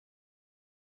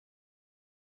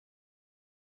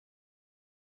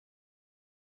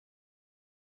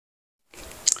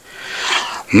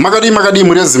Makadi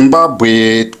muri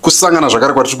Zimbabwe kusangana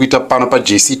zvakare kwatiri kuita pano pa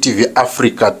JCTV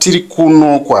Africa tiri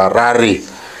kuno kwa Harare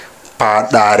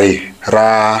padare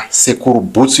ra Sekuru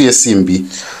Bhutsu Yesimbi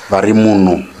vari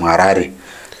munhu Harare.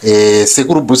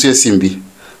 Sekuru Bhutsu Yesimbi,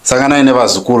 sanganai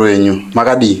nevazukuru venyu,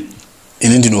 makadi?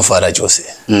 Ini ndinofara chose.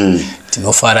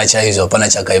 Ndinofara chaizvo pana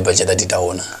chakaipa chatati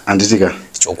taona. Anditika?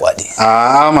 Chokwadi.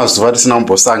 Mazuva tisina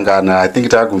kumbosangana. I think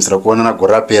tagumisira kuonana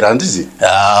gore rapera, handiti?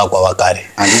 Kwavakare.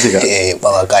 Anditika?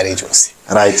 Kwavakare chose.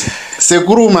 Right.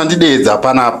 Sekuru mandidedza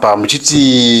panapa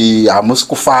muchiti hamusi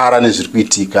kufara nezviri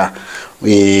kuitika.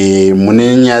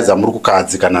 Mune nyaya dzamuri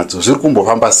kukadzika nadzo. Zviri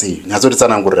kumbofamba sei?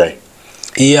 Nyatsotitsanangurirai.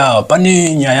 Iya,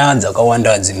 pane nyaya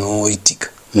dzakawanda dzinoitika.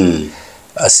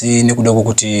 Asi nekuda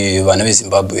kwokuti vana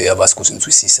veZimbabwe havasi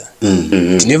kuzvinzwisisa.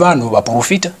 Tine vanhu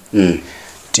vaprofita.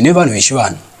 Tine vanhu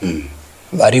vechivanhu.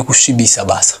 Vari kusvibisa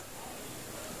basa.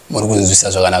 Muri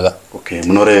kuzvinzwisisa zvakanaka. Okay,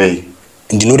 munorevei?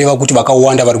 Ndinoreva kuti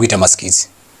vakawanda vari kuita maskits.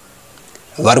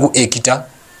 Vari kuekita.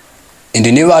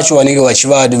 Ende nevacho vanenge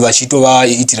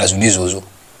vachitovaitira zvinhu izvozvo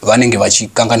vanenge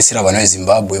vachikanganisira vana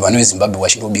veZimbabwe. Vana veZimbabwe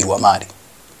vachitobirwa mari.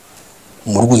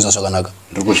 Muri kunzwa zvakanaka.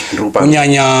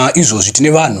 Kunyanya izvozvi tine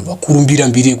vanhu vakurumbira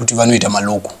mbiri kuti vanoita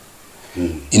maloko.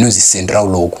 Inonzi Central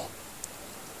loko.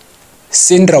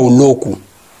 Central loko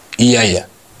iyaya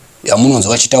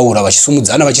yamunonzwa vachitaura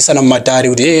vachisumudzana vachisana mumatare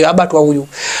kuti abatwa uyu.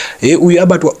 Uyu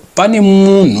abatwa. Pane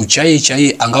munhu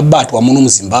chaiye angabatwa muno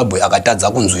muZimbabwe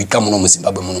akatadza kunzwika muno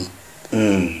muZimbabwe muno.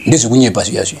 Ndizvi kunyepa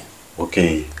zviya zviya.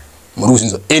 Okay. Muri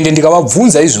kuzvinzwa. Ende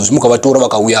ndikavaibvunza izvozvi mukavatora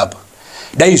vakauya apa.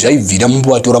 Dai zvaibvira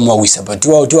mumbovatora mavisa but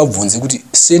tivabvunze kuti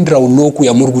Central loko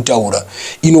yamuri kutaura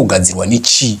inogadzirwa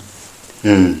nechii.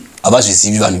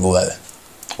 Havazvizivi vanhu ivova.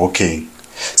 Okay.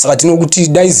 Saka tinokuti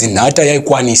dai zinhata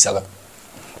yaikwanisa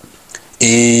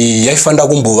yaifanira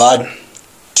kumbova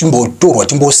timbotorwa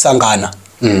timbosangana.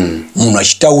 Munhu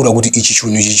achitaura kuti ichi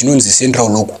chinhu ichi chinonzi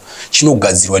Central loko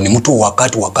chinogadzirwa nemuto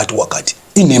wakati.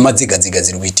 Inhema dzega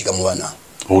dziri kuitika muvanhu.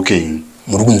 Okay.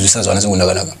 Muri kunzwisisa zvanasi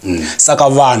kunaka. Saka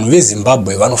vanhu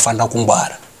veZimbabwe vanofanira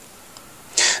kungwara.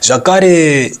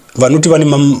 Zvakare vanoti vane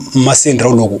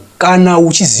maCentral loko, kana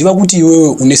uchiziva kuti iwewe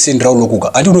une Central loko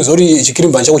ka, andi unoziva kuti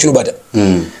chikirimba chako chinobata.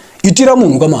 Itira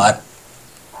munhu kamahara.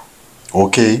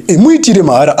 Okay. Muitire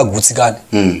mahara agutsikane.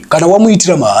 Kana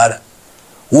wamuitira mahara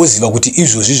woziva kuti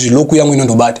izvozvi zviloko yangu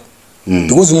inondobata.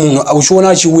 Because munhu uchiona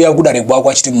achiuya kudare kwako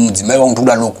achiti mudzimai wangu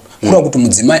ndoda loko, kureva kuti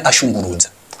mudzimai ashungurudza.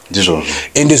 Ndizvo.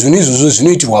 Ende zvinhu izvozvo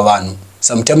zvinoitirwa vanhu.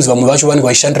 Sometimes vamwe vacho vanenge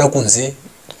vachishandira kunze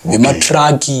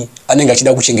vematraki anenge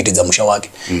achida kuchengetedza musha wake.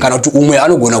 Kana kuti umwe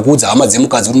anogona kuudza hama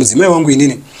dzemukadzi kuti mudzimai wangu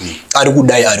inini ari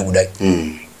kudai.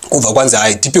 Kubva kwanza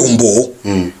hai tipe umboho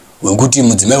wekuti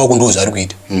mudzimai wako ndo zvari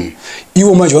kuita.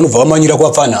 Ivo manje vanobva vamanyira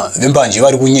kwapfana vembanje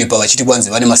vari kunyepa vachiti kwanzi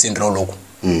vane maCentral loko.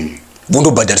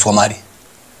 Vondobhadhariswa mari.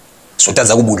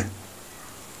 Zvotadza kubuda.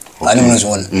 Ani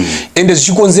munozviona. Ende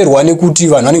zvichikonzerwa nekuti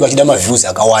vanhu vanenge vachida maviews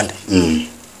akawanda.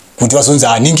 Kuti vazonzi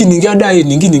ningi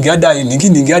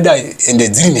adai ende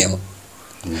dziri nhema.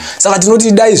 Saka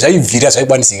tinoti dai zvaibvira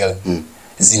zvaikwanisika.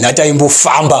 Zinhata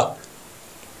imbofamba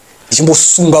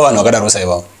ichimbosunga vanhu vakadaro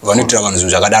saivavo vanoitira vanhu zvinhu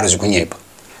zvakadaro zvikunyepa.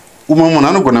 Umwe munhu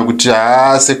anogona kuti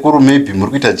Sekuru maybe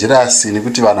muri kuita jealousy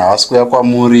nekuti vanhu havasi kuuya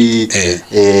kwamuri.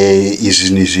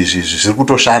 Izvi zviri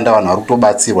kutoshanda, vanhu vari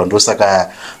kutobatsirwa,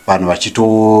 ndosaka vanhu vari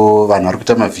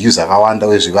kuita maviews akawanda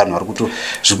wezvi vanhu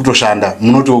zviri kutoshanda.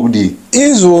 Munoti wokudii?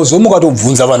 Izvozvo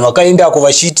mukatobvunza vanhu vakaendako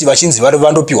vachinzi vari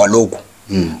vandopiwa loko,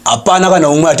 hapana kana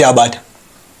umwe ati abata.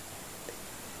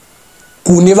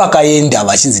 Kune vakaenda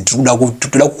vachinzi toda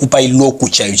kukupai loko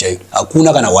chaiyo,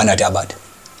 hakuna kana one ati abata.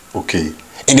 Okay.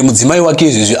 Ende mudzimai wake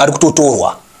izvezvi ari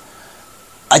kutotorwa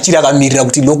achiri akamirira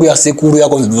kuti loko yasekuru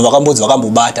yako vakambodzi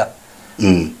vakambobata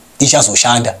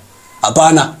ichazoshanda.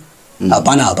 Hapana.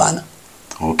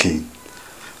 Okay.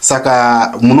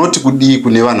 Saka munoti kudii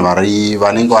kune vanhu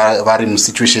vanenge vari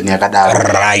musituation yakadaro?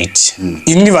 Right.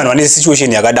 Ini vanhu vane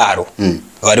situation yakadaro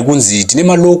vari kunzi tine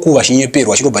maloko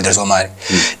vachinyeperwa vachitobhadhariswa mari.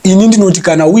 Ini ndinoti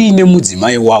kana uine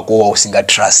mudzimai wako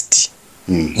wausingatrust,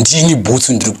 ndini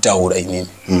Bhutsu ndiri kutaura inini.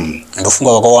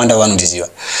 Ndofunga vakawanda vanondiziva.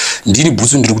 Ndini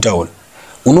Bhutsu ndiri kutaura.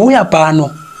 Unouya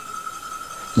pano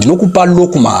ndinokupa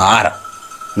loko mahara.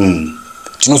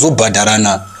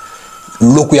 Tinozobhadharana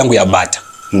loko yangu yabata.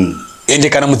 Ende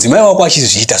kana mudzimai wako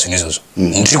achizviita zvinhu izvozvo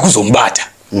ndiri kuzomubata.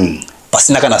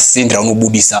 Pasina kana senti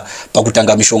raunobudisa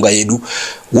pakutanga mishonga yedu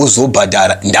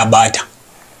wozobhadhara ndabata.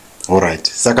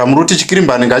 Alright. Saka muruti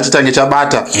chikirimba anenge achitange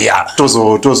chabata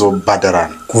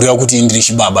tozobhadharana. Kureva kuti ndiri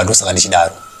chibaba ndosaka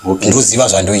ndichidaro. Ndoziva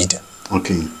zvandoita.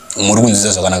 Okay. Muri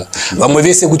kunzwisisa zvakanaka. Vamwe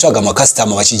vese kutsvaga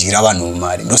makastama vachidyira vanhu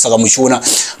mari. Ndosaka muchiona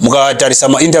mukatarisa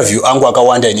mainterview angu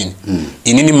akawanda inini.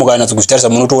 Inini mukanatsa kuzvitarisa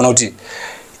munotoona kuti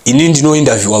ini ndino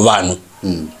interviewa vanhu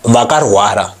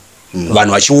vakarwara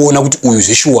vanhu vachiona kuti uyu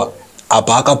zveshuwa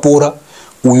apa akapora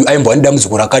uyu aimbwa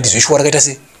dambudziko rakati zveshuwa rakaita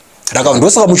sei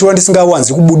ndosaka muchiona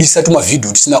ndisingawanzi kubudisa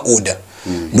tuma-video tisina order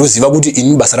ndoziva kuti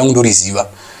ini basa rangu ndoriziva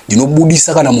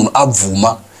ndinobudisa kana munhu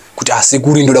abvuma kuti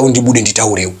Sekuru ndoda kuti ndibude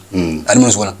nditaurewo ani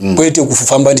munozona kwete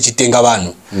kufamba ndichitenga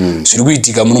vanhu zviri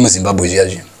kuitika muno muZimbabwe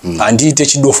zviya handiite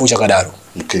chidofo chakadaro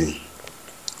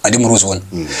andi munozona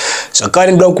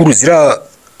zvakare ndoda kukurudzira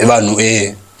vanhu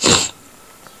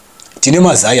tine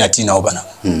mazai atinawo pana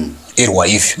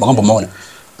erwife makambomaona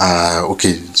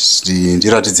okay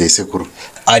ndiratidzei Sekuru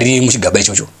ari muchigaba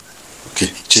ichocho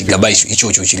chigaba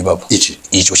ichocho chiri papo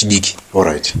icho chidiki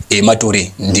alright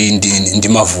matore ndi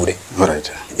mavhure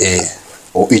alright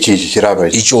ichi chiraba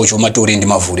ichocho matore ndi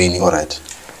mavhure ni alright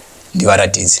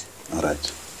ndivaratidze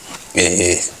alright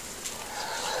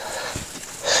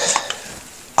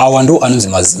awa ndo anonzi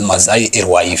mazai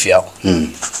erwife yawo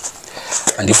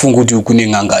andifunga kuti kune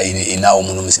ng'anga inawo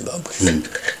muno muZimbabwe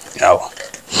yawa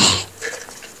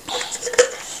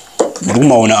muri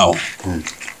kumaona awo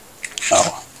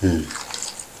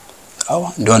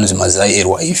awa ndo anonzi mazai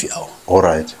erwife yawo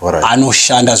alright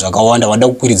anoshanda zvakawanda vanoda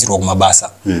kukwiridzirwa kumabasa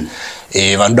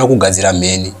vanoda kugadzira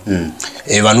mheni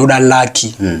vanoda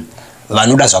laki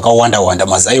vanoda zvakawanda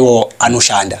mazai iwawo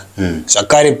anoshanda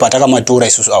zvakare patakamatora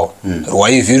isusu awo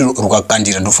rwive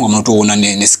rukakandira ndofunga munotoona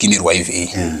neskin rwive iyi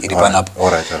iri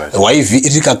panapo rwive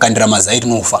rikakandira mazai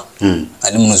rinofa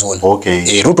ani munoziona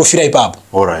rotofira ipapo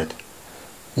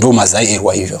ndo mazai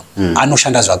erwive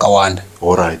anoshanda zvakawanda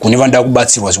kune vanoda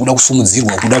kubatsirwa zvikuda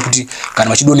kusumudzirwa kuda kuti kana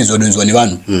vachidonedzwa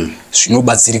nevanhu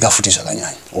zvinobatsirika futi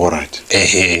zvakanyanya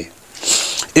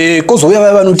kozouya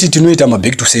vaya vanoti tinoita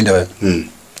back to sender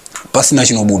pasina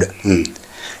chinobuda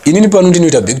inini pano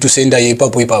ndinoita back to sender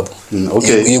yeipapo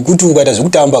yekuti ukaita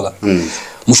zvekutamba ka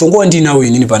mushonga wandinawo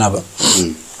inini panapa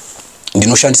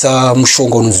ndinoshandisa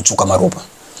mushonga unonzi tsuka maropa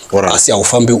asi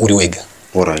haufambi uri wega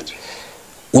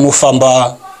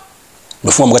unofamba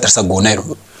ndofunga mukatarisa gona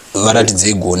iro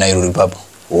varatidzei gona iro ripapo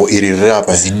iri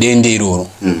rapa zidende iroro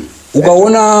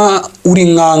ukaona uri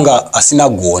ng'anga asina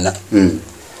gona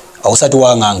hausati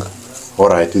wang'anga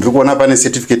ndiri kuona pane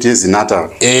certificate yezinata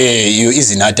iyo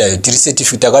izinata tiri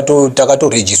certificate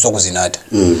takatorejiswa kuzinata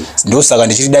ndosaka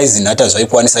ndichiti dai zinata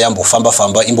zvaikwanisa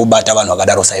yambofamba imbobata vanhu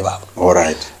vakadaro saivavo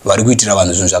vari kuitira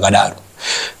vanhu zvinhu zvakadaro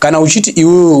kana uchiti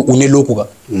iwe une lokuka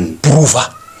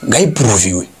pruva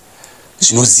ngaipruviwe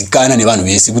zvinozikana nevanhu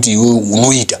vese kuti iwe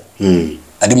unoita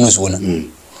handi munoziona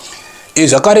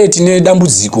zvakare tine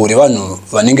dambudziko revanhu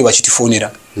vanenge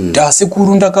vachitifonera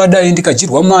Sekuru ndakadai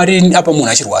ndikajirwa mari apa munhu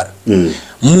achirwara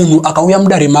munhu akauya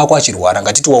mudare mako achirwara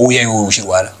ngatiti wauya iwe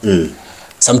uchirwara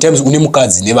sometimes une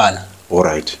mukadzi nevana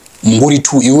mungori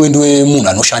 2 iwe ndiwe munhu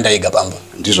anoshanda ega pamba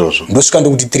ndizvozvo ndosvika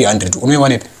ndokuti 300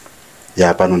 unoiwanepi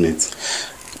panonetsa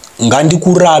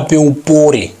ngandikurape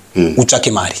upore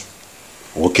utsvake mari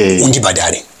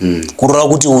undibhadhare kurora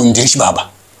kuti ndiri chibaba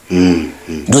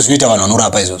ndozvinoita vanhu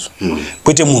vanorapa izvozvo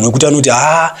kwete munhu wekuti anoti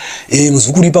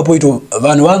muzukuru ipapo ito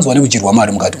vanhu vanzwa nekuchirwa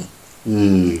mari mukati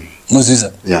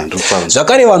munozvisa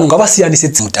zvakare vanhu ngavasiyanise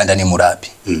tsimutanda nemurapi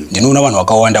ndinoona vanhu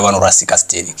vakawanda vanorasika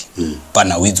steric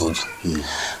panhau idzodzo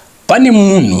pane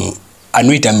munhu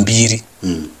anoita mbiri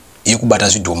yekubata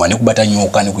zvidhoma nekubata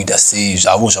nyoka nekuita sei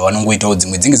zvavo zvavanongoitawo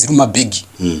dzimwe dzinge dziri mumabhegi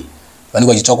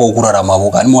vanenge vachitsvakawo kurarama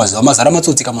mavoko ani mawaziva mazara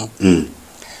matsotsi kamwe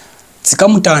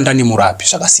tsikamutanda nemurapi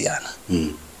zvakasiyana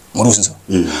muruzvinzo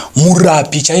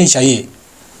murapi chaiye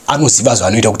anoziva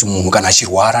zvanoita kuti munhu kana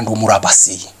achirwara ndomurapa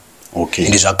sei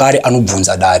ende zvakare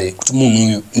anobvunza dare kuti munhu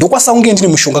uyu ndokwasaunge ndine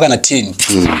mushonga kana 10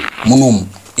 munomu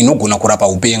inogona kurapa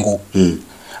upengo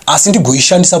asi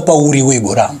ndigoishandisa pauri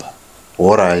wegoramba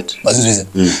mazvizvise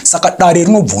saka dare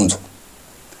rinobvunzwa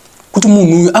kuti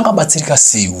munhu uyu angabatsirika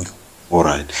sei uyu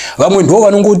vamwe ndo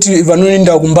vanongoti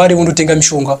vanoenda kumbari vondotenga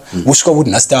mishonga vosvika kuti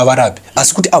nhasi tavarapi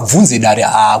asi kuti abvunze dare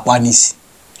haakwanisi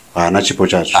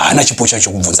haana chipo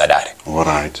chacho kubvunza dare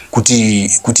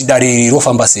kuti dare iri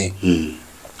rofamba sei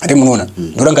ati munoona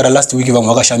ndorangara last week vamwe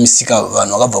vakashamisika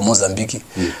vanhu vakabva Mozambique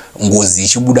ngozi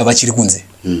ichibuda vachiri kunze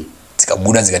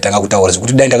dzikabuda dzikatanga kutaura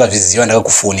zvekuti dai ndakazviziva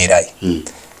ndakakufonerai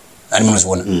ani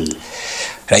munozviona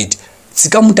right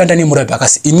tsikamutanda nemurapi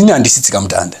akasi inini handisi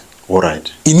tsikamutanda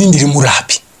ini ndiri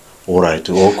murapi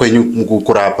okwenyu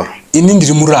kurapa ini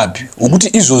ndiri murapi wokuti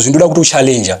izvozvi ndoda kuti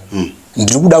uchallenja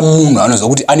ndiri kuda munhu anoziva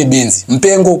kuti ane benzi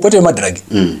mupengo kwete madragi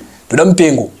ndoda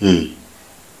mupengo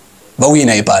vauye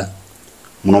naye pano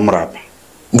munomurapa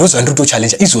ndozvandiri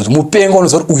kutochallenja izvozvi mupengo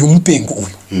anoziva kuti uyu mupengo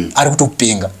uyu ari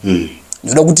kutopenga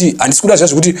ndoda kuti handisi kuda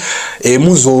zvazvo kuti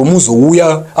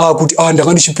muzouya kuti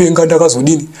ndanga ndichipenga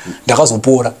ndakazodini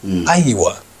ndakazopora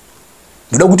aiwa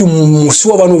ndoda kuti musi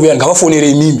wavanovera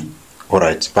ngavafonere imimi.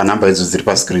 Alright, pa number idzo dziri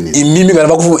pa screen. Imimi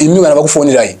kana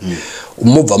vakufonerai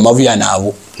mobva mavuya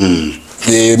navo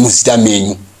muzita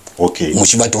menyu. Okay.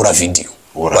 Muchivatora video.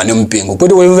 Vane mupengo.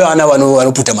 Kwete vana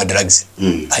vanoputa madrugs.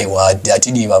 Aiwa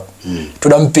atidi ivapo.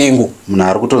 Toda mupengo. Munhu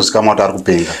ari kutozikamwa kuti ari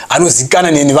kupenga.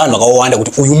 Anozikana neni vanhu vakawanda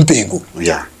kuti uyu mupengo.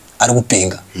 Yeah. Ari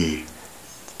kupenga.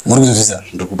 Muri kuzvisa?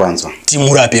 Ndikupanzwa.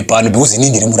 Timurape pano because inini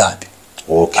ndiri murape.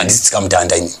 Okay. Handisi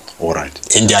tsikamutanda ini.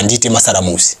 Alright. Ende handiti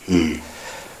masaramusi.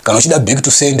 Kana uchida back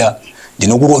to sender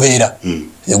ndinokurovera.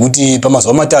 Yekuti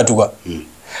pamazuva matatu kwa.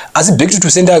 Asi back to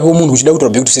sender yake munhu uchida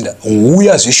kutora back to sender.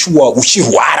 Uya zveshuwa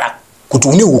uchirwara. Kuti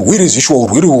une urwere zveshuwa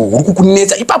urwere uri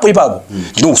kukunetsa ipapo.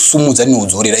 Ndinousumudza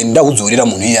ndinodzorera ndakudzorera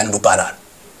munhu iye anoparara.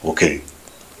 Okay.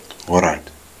 Alright.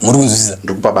 Muri kuzvisa?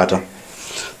 Ndikupabata.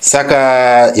 Saka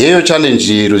yeyo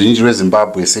challenge ruzhinji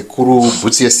rweZimbabwe Sekuru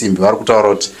Bhutsu Yesimbi vari kutaura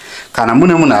kuti kana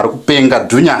mune munhu ari kupenga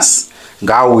dhunyasi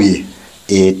ngauye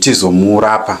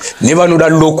tizomurapa. Nevanoda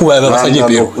loku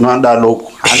vasanyeperwe. Unoda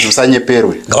loku hanzi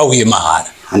usanyeperwe. Ngauye mahara.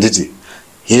 Handiti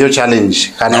yeyo challenge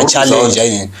kana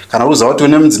challenge kana uza kuti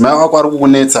une mudzimai wako ari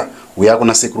kukunetsa uya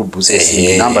kuna Sekuru Bhutsu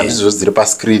Yesimbi. Namba ndidzo dziri pa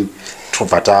screen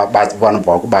tobva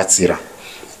vanobva kubatsira.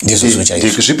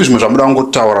 Zvipi zvimwe zvamuda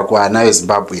kungotaura kuana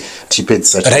veZimbabwe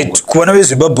tipedzisa? Right, kuvana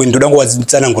veZimbabwe ndoda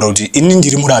ngowatsanangura kuti ini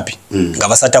ndiri murapi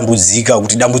ngavasatambudzika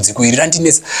kuti dambudziko iri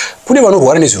randinetsa. Kune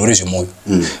vanorwara nezvirwere zvemwoyo,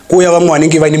 kuya vamwe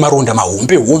vanenge vaine maronda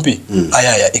mahombe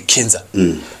ayaya ekenza,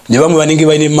 nevamwe vanenge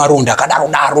vaine maronda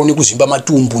akadaro nekuzvimba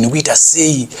matumbu nekuita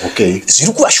sei.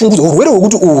 Zviri kuvashungudza urwere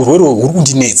hwekuti urwere huri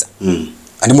kundinetsa.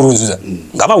 Handimuri kunzvisa?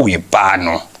 Ngavauye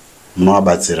pano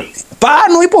munovabatsira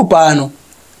pano ipo pano.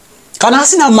 Kana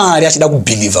asina mari achida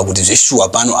kubhiliva kuti zveshuwa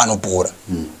pano anopora.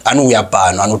 Anouya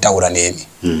pano anotaura nemi.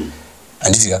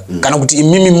 Anditika kana kuti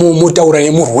imimi motaura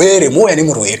nemurwere moya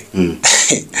nemurwere.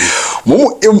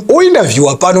 O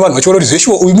interview pano vanhu vachiona kuti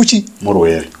zveshuwa uyu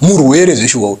murwere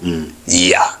zveshuwa.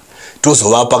 Yeah.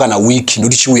 Tozovapa kana week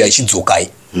ndoti chiuya ichidzokai.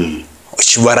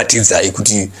 Chivaratidzai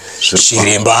kuti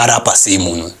chiremba arapa sei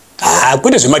munhu.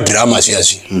 Kwete zvemadhirama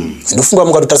zviyazvi. Ndofunga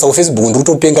mukatotarisa kuFacebook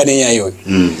ndikutopenga nenyaya iyoyo.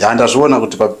 Ndazviona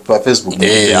kuti pa Facebook.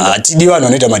 Atidi vanhu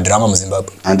vanoita madhirama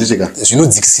muZimbabwe. Handitika.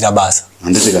 Zvinodzikisira basa.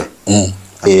 Handitika.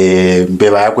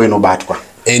 Mbeva yako inobatwa.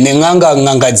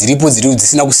 Neng'anga dziripo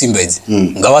dzisina kusimba idzi.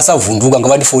 Ngavasavhunduka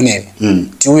ngavatifonere.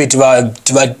 Tiuye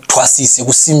tivatwasise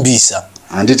kusimbisa.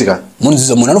 Handitika.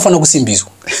 Munhu anofanira kusimbiswa.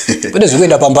 Kwete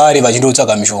zvekuenda pambare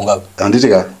vachindotsvaka mishonga.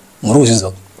 Handitika. Muri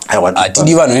kuzvizwa?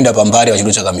 Atidi vanhu vanoenda pambare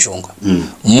vachindotsvaka mishonga.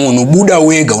 Munhu buda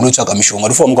wega unotsvaka mishonga.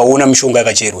 Ndofa mukaona mishonga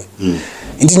yakacherwa. Ini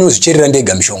ndinozvicherera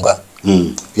ndega mishonga.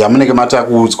 Yamunenge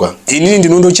matakuudzwa. Ini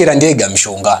ndinondochera ndega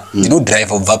mishonga. Ndinodrive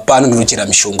kubva pano ndinochera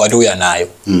mishonga ndouya nayo.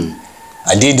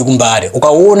 Handiendi kumbare.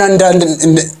 Ukaona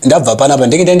ndabva panapa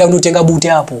ndenge ndaenda kundotenga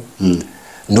bute apo.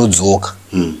 Ndodzoka.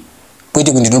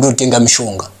 Kwete kuti ndinondotenga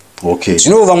mishonga.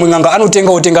 Zvino vamwe n'anga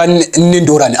anotenga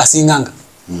nendorani asi n'anga.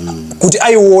 Kuti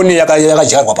aione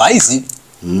yakadyarwa paaizi.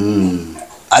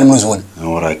 Ari munozviona?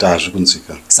 Alright,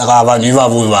 azvikunzwika. Saka vanhu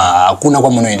ivavo hakuna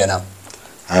kwamunoenda navo.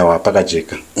 Aiwa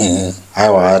pakajeka.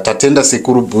 Aiwa tatenda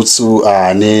Sekuru Bhutsu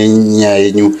nenyaya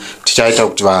yenyu tichaita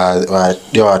kuti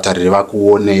vadevatariri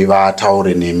vakuone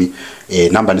vataure nemi.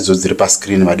 Namba ndidzo dziri pa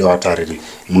screen vadevatariri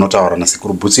munotaura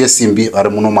naSekuru Bhutsu Yesimbi vari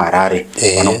muno muHarare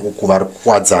vari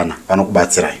kuwadzana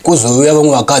vanokubatsirai. Kuzouya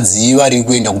vamwe vakadzi vari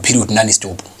kuenda kuperiod nani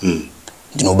stop.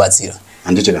 Ndinobatsira.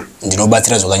 Handitika.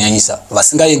 Ndinobatsira zvakanyanyisa.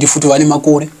 Vasingaendi futi vane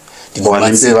makore.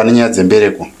 Ndinobatsira vane nyaya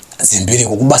dzembereko.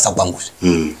 Dzembereko kubasa kwangu.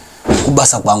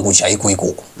 Kubasa kwangu chaiko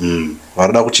ikoko.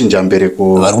 Varikuda kuchinja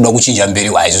mbereko. Varikuda kuchinja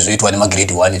mbereko izvo zvoitwa nema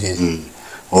grade 1 izvi.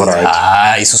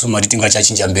 Alright. Isusu mari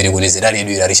tingachachinja mbereko nezera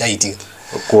redu ira richaitika.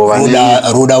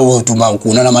 Roda utuma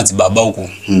kuna na madzibaba uko.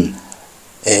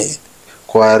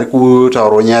 Kwari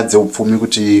kutaura nyaya dzeupfumi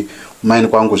kuti kumaini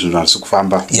kwangu zvinhu hazvisi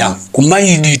kufamba.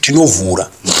 Kumaini tinovhura.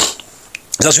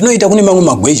 Zvinoita kune mamwe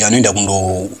magweja anoenda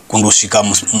kundosvika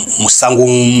musango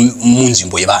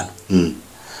munzvimbo yevanhu.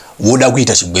 Woda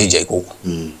kuita chigweja ikoko.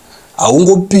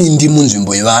 Haungopindi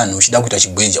munzvimbo yevanhu uchida kuita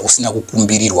chigweja usina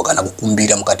kukumbirirwa kana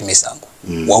kukumbira mukati mesango.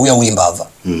 Wauya uri mbavha.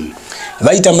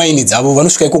 Vaita maini dzavo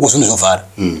vanosvika ikoko zvinhu zvovhara.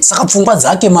 Saka pfungwa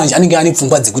dzake manje anenge ane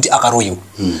pfungwa dzekuti akaroyiwa.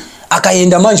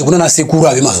 Akaenda manje kuna nasekuru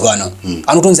ave mazuva ano.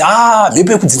 Anotonzi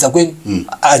mhepo yekudzinza kwenu.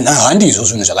 Handizvo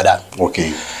zvinhu zvakadaro.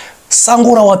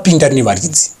 Sango rawapinda rine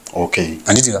varidzi.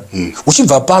 Handitika.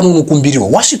 Uchibva pano unokumbirirwa.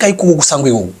 Wasvika ikoko kusango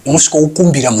ikoko unosvika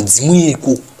ukumbira mudzimu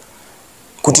yeko.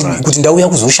 Kuti ndauya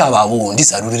kuzoshavawo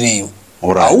ndizarurireyo.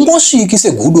 Haungosviki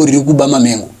segudo riri kuba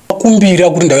mamengo. Wakumbira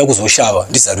kuti ndauya kuzoshava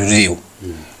ndizarurireyo.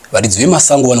 Varidzi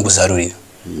vemasango vanokuzarurira.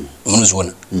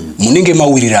 Munozviona. Munenge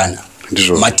mawirirana.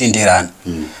 Matenderana.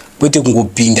 kwete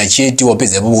kungopinda chete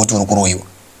wapedza ipo kuti uri kuroyiwa.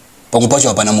 Pamwe pacho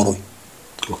hapana muroyi.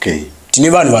 Okay. Tine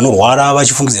vanhu vanorwara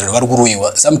vachifungidzira kuti vari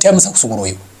kuroyiwa. Sometimes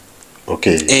akusukuroyiwa.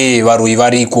 Okay. Varoyi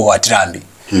variko hatirambi.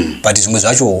 But zvimwe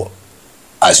zvacho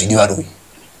hazvidi varoyi.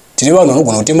 Tine vanhu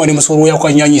vanogona kutemwa nemusoro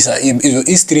yakanyanyisa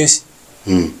izvo stress.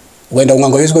 Ukaenda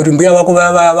kun'anga yosvika kuti mbuya vako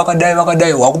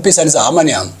vakadai wakupesanisa hama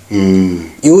nehama.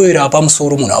 Iwe rapa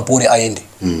musoro munhu apore aende.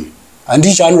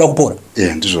 Handi chaanoda kupora.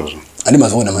 Ndizvozvo. Handi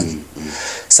mazoona manje.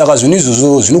 Saka zvinhu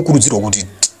izvozvo zvinokurudzirwa kuti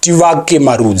tivake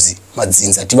marudzi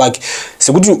madzinza tivake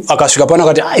sekuti akasvika pana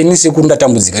akati ini sekuru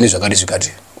ndatambudzika nezvakati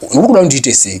zvikati. Unokuda kuti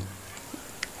ndiite sei?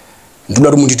 Ndoda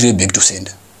kuti mundiitire back to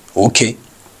sender. Okay.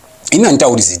 Ini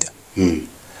handitauri zita.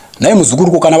 Naye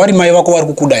muzukuru kana vari mai vako vari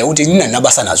kukudai kuti ini handina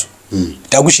basa nazvo.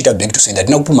 Takushita back to sender.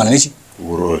 Tina kupumana nechi?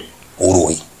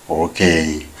 Uroyi. Okay.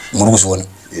 Muri kuzviona.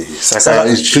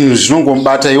 Saka chinhu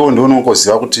zvinongomubata iwo ndiwo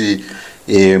unongoziva kuti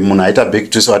munhu aita back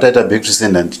to sender, ataita back to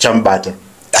sender ndichamubata.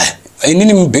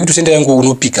 Inini back to sender yangu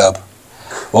unopika apa.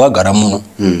 Wakagara muno.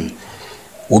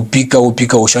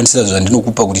 Upika ushandisa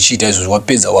zvandinokupa kuti chiita izvo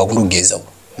wapedza wakundogeza.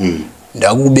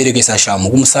 Ndakuberekesa shamu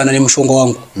kumusana nemushonga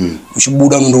wangu.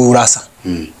 Uchibuda unondourasa.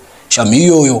 Shamu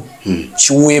iyoyo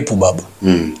chiwepu baba.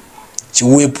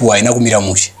 Chiwepu haina kumira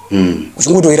mushe.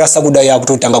 Uchingotoirasa kudai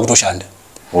yakutotanga kutoshanda.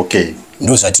 Okay.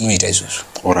 Ndo zvatinoita izvozvo.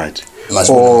 Alright.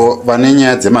 Vane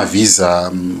nyaya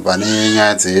dzemavhiza, vane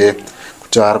nyaya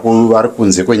kuti vari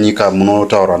kunze kwenyika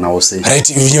munotaura navo sei?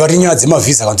 Right, vari nyaya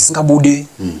dzemavhiza kana tisingabude.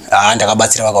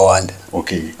 Ndakabatsira vakawanda.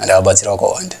 Okay. Ndakabatsira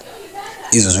vakawanda.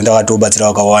 Izvozvo ndakatobatsira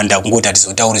vakawanda kungoti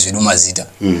hatizotauri zvedu mazita.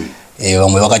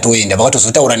 Vamwe vakatoenda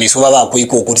vakatozotaura nesu vavako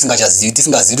ikoko tisingazivi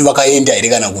kuti vakaenda here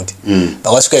kana kuti.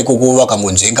 Vakasvika ikoko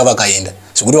vakambonzvenga vakaenda.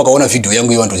 Zvekuti vakaona video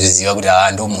yangu iyo vandozviziva kuti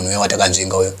ndo munhu uyo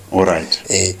watakanzvenga uyo. Alright.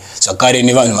 Zvakare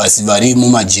nevanhu vari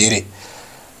mumajere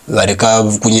vari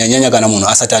kunyanyanya kana munhu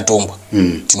asati atongwa.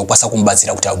 Tinokwanisa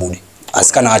kumubatsira kuti abude.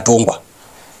 Asi kana atongwa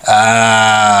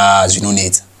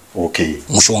zvinonetsa. Okay.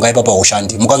 Mushonga ipapa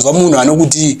haushandi. Mukanzwa munhu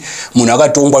anokuti munhu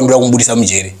akatongwa ndoda kumubudisa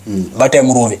mujere. Batai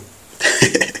murove.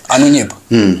 Anonyepa.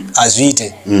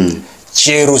 Azviite.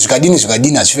 Chero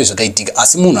zvikadini azvife zvakaitika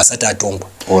asi munhu asati atongwa.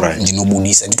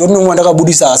 Ndinobudisa. Nditori nomwe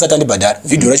ndakabudisa asati andibhadhara.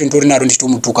 Video racho nditori naro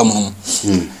ndichitomutuka muno.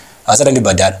 Asati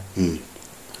andibhadhara.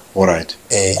 Alright.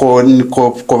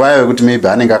 Ko vaive kuti maybe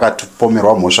anenge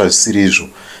akatopomerwa mhosva zvisiri izvo.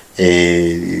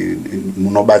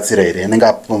 Munobatsira here anenge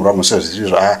apomerwa mhosva zvisiri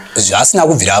izvo. Asina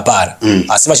kubvira apara.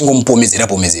 Asi vachingomupomezera.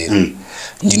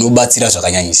 Ndinobatsira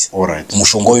zvakanyanyisa.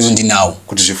 Mushonga uyu ndinawo.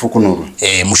 Kuti zvifukunurwe.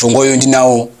 Mushonga uyu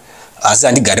ndinawo. Asi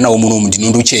handigari nawo munomu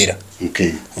ndinondochera.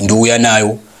 Okay. Ndouya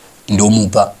nayo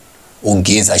ndomupa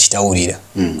ogeza achitaurira.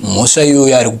 Mhosva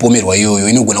iyoyo ari kupomerwa iyoyo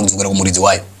inogona kudzokera kumuridzi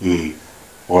wayo.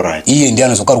 Alright. Iye ndiye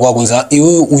anozokaruka kunza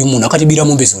iwe uyu munhu akatibira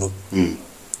mombe zuro.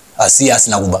 Asi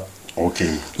asina kuba. Okay.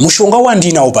 Mushonga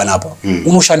wandinawo panapa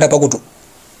unoshanda pakuti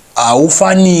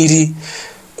haufaniri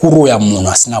kuroya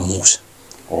munhu asina mhosva.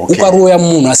 Ukaroya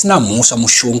munhu asina mhosva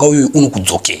mushonga uyu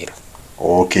unokudzokera.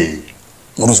 Okay.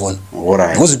 Muruzona.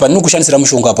 Alright. Because paninokushandisira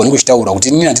mushonga apa ndikuchitaura kuti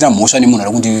inini handina mhosva nemunhu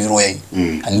ari kundiroya iyi.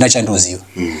 Handina chandoziva.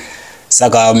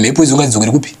 Saka mhepo idzi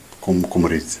ungadzokere kupi?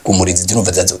 Kumuridzi. Kumuridzi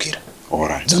dzinobva dzadzokera.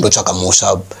 Alright. Dzinondotsvaka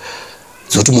mhosva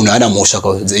dzoti munhu ana mhosva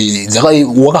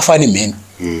wakafa nemheni.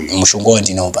 Mushonga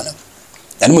wandinawo panapa.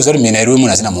 Handinoziva kuti mheni airiwe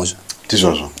munhu asina mhosva.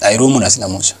 Tizvozvo. Airiwe munhu asina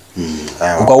mhosva.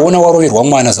 Ukaona waroverwa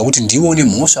mwana zakuti ndiwo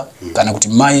nemhosva kana kuti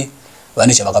mai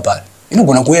vane chavakapara.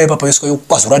 Inogona kuuya ipapo yosvika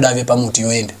yokwazura dave pamuti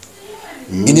yoenda.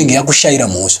 Inenge yakushayira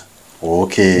mhosva.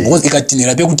 Okay. Because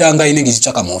ikatinhira pekutanga inenge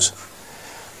ichitsvaka mhosva.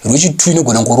 Rwechitatu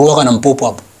inogona kurova kana mupopo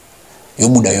apo.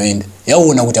 Yobuda yoenda.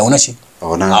 Yaona kuti hauna chi?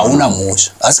 Hauna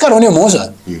mhosva. Asi kana une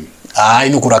mhosva,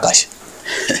 inokurakasha.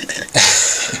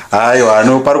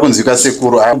 Aiwa, pari kunzwika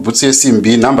Sekuru Bhutsu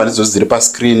Yesimbi, nhamba ndidzo dziri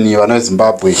pascreen vana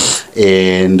veZimbabwe.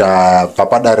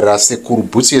 Papadare raSekuru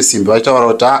Bhutsu Yesimbi vachitaura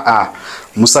kuti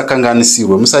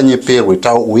musakanganisirwe, musanyeperwe,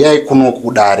 uyai kuno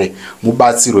kudare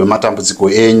mubatsirwe matambudziko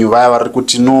enyu. Vaya vari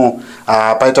kuti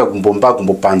paita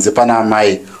gumbo panze pana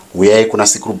amai, uyai kuna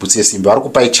Sekuru Bhutsu Yesimbi. Vari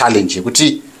kupai challenge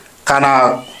yekuti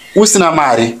kana usina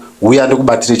mari uya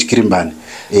ndikubatire chikirimbani,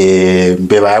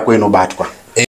 mbeva yako inobatwa.